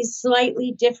equation is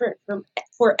slightly different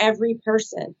for every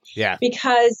person. Yeah.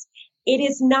 Because it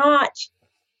is not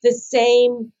the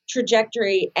same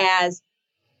trajectory as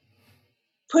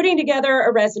putting together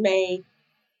a resume,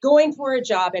 going for a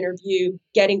job interview,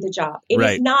 getting the job. It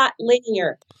Right. is not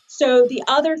linear. So the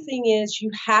other thing is you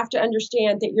have to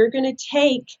understand that you're going to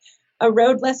take a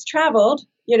road less traveled.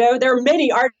 There are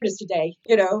many artists today,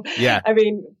 Yeah. I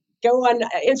mean, go on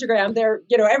Instagram,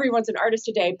 everyone's an artist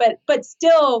today, but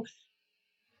still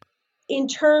in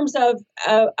terms of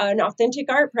an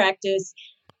authentic art practice,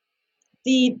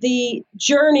 the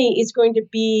journey is going to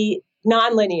be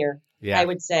nonlinear. Yeah. I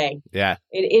would say. Yeah.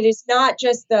 It is not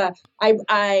just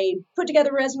I put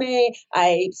together a resume,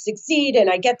 I succeed, and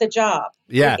I get the job.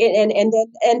 Yeah.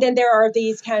 And then there are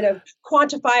these kind of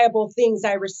quantifiable things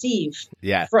I receive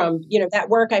Yeah. from that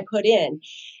work I put in.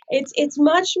 It's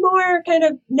much more kind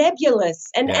of nebulous,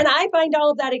 and Yeah. and I find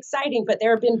all of that exciting. But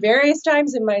there have been various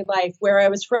times in my life where I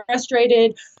was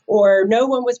frustrated or no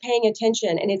one was paying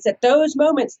attention, and it's at those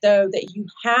moments though that you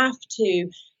have to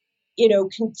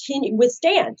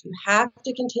withstand. You have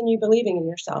to continue believing in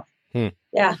yourself.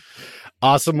 Yeah.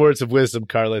 Awesome words of wisdom,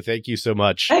 Carla. Thank you so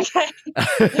much.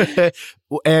 Okay.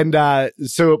 And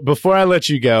so before I let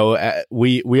you go,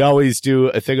 we always do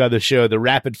a thing on the show, the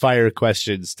rapid fire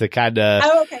questions, to kind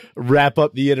of wrap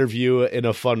up the interview in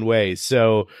a fun way.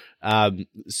 So are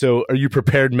you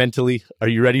prepared mentally? Are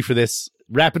you ready for this?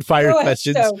 Rapid fire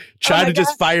questions. Try to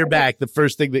just fire back the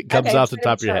first thing that comes off the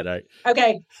top of your head. All right.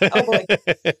 Okay. Oh boy.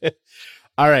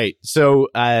 All right. So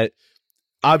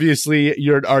obviously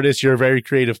you're an artist, you're a very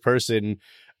creative person.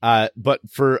 But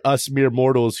for us mere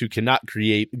mortals who cannot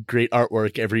create great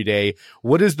artwork every day,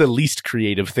 what is the least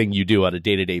creative thing you do on a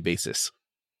day-to-day basis?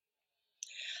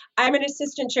 I'm an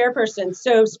assistant chairperson,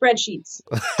 so spreadsheets.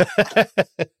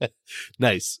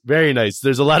 Nice. Very nice.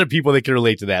 There's a lot of people that can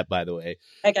relate to that, by the way.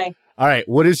 Okay. All right.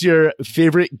 What is your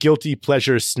favorite guilty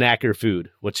pleasure snack or food?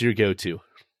 What's your go-to?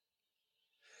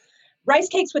 Rice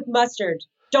cakes with mustard.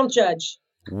 Don't judge.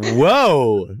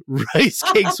 Whoa. Rice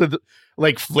cakes with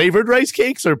like flavored rice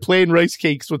cakes or plain rice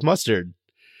cakes with mustard?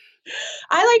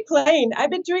 I like plain.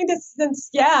 I've been doing this since,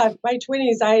 my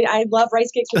 20s. I love rice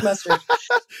cakes with mustard.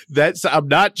 I'm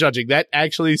not judging. That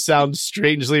actually sounds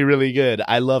strangely really good.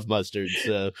 I love mustard.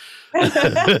 So,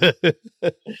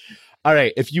 all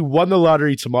right. If you won the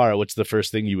lottery tomorrow, what's the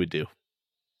first thing you would do?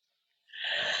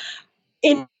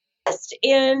 Invest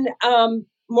in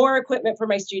more equipment for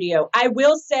my studio. I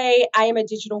will say I am a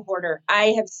digital hoarder.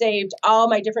 I have saved all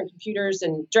my different computers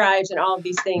and drives and all of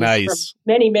these things for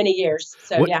many, many years.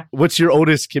 So, What's your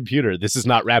oldest computer? This is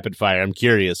not rapid fire. I'm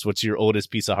curious. What's your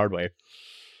oldest piece of hardware?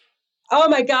 Oh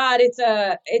my God, it's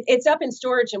up in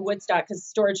storage in Woodstock because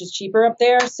storage is cheaper up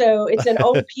there. So it's an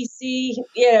old PC,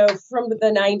 from the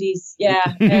 90s.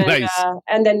 Yeah, and, nice.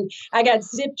 And then I got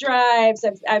zip drives.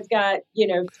 I've got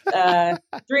 3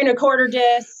 1/4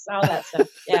 discs, all that stuff.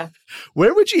 Yeah.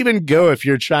 Where would you even go if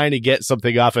you're trying to get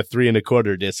something off a 3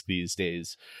 1/4 disc these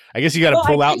days? I guess you got to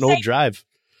pull out an old drive.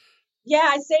 Yeah,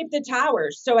 I saved the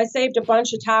towers. So I saved a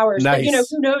bunch of towers. Nice. But,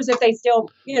 who knows if they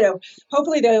still,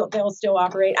 hopefully they'll still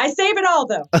operate. I save it all,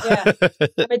 though. Yeah.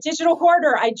 I'm a digital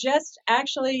hoarder. I just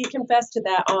actually confessed to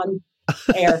that on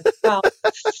air. Well.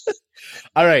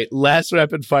 All right. Last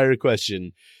rapid fire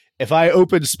question. If I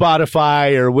open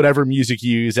Spotify or whatever music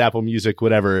you use, Apple Music,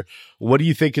 whatever, what do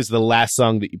you think is the last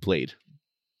song that you played?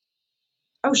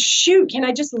 Oh, shoot. Can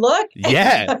I just look?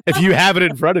 Yeah. If you have it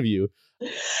in front of you.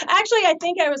 Actually, I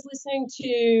think I was listening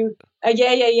to a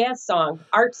Yeah Yeah Yeah song,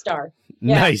 Art Star.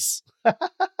 Yeah. Nice.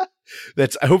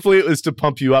 Hopefully it was to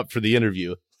pump you up for the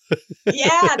interview. Yeah,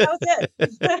 that was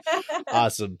it.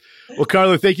 Awesome. Well,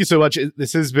 Carla, thank you so much.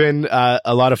 This has been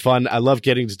a lot of fun. I love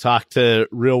getting to talk to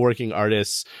real working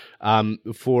artists.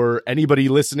 For anybody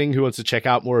listening who wants to check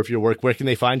out more of your work, where can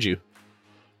they find you?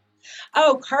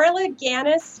 Oh,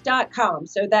 carlaganis.com.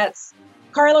 So that's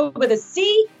Carla with a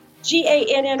C,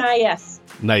 Gannis.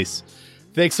 Nice.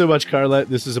 Thanks so much, Carla.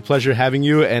 This is a pleasure having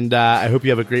you, and I hope you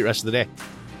have a great rest of the day.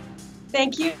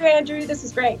 Thank you, Andrew. This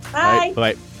is great. Bye. All right,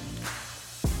 bye.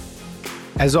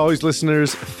 As always,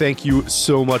 listeners, thank you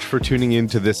so much for tuning in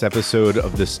to this episode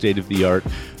of the State of the Art.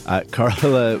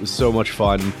 Carla, it was so much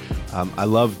fun.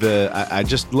 I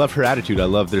just love her attitude.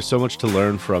 There's so much to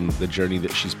learn from the journey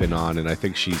that she's been on. And I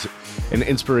think she's an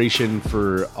inspiration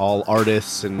for all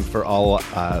artists and for all,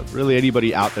 really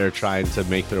anybody out there trying to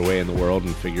make their way in the world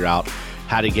and figure out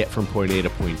how to get from point A to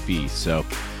point B. So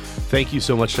thank you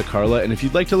so much to Carla. And if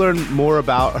you'd like to learn more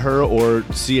about her or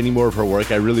see any more of her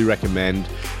work, I really recommend.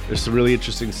 There's some really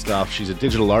interesting stuff. She's a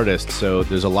digital artist, so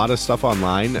there's a lot of stuff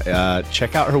online.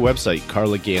 Check out her website,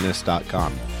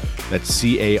 carlagannis.com. That's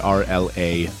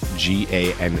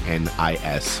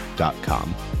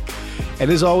CarlaGannis.com. And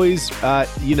as always,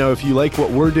 if you like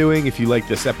what we're doing, if you like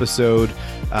this episode,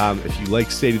 if you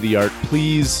like State of the Art,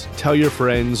 please tell your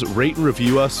friends, rate and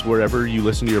review us wherever you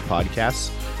listen to your podcasts.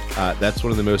 That's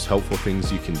one of the most helpful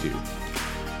things you can do.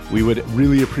 We would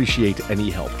really appreciate any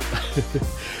help.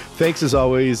 Thanks as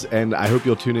always, and I hope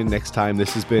you'll tune in next time.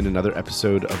 This has been another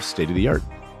episode of State of the Art.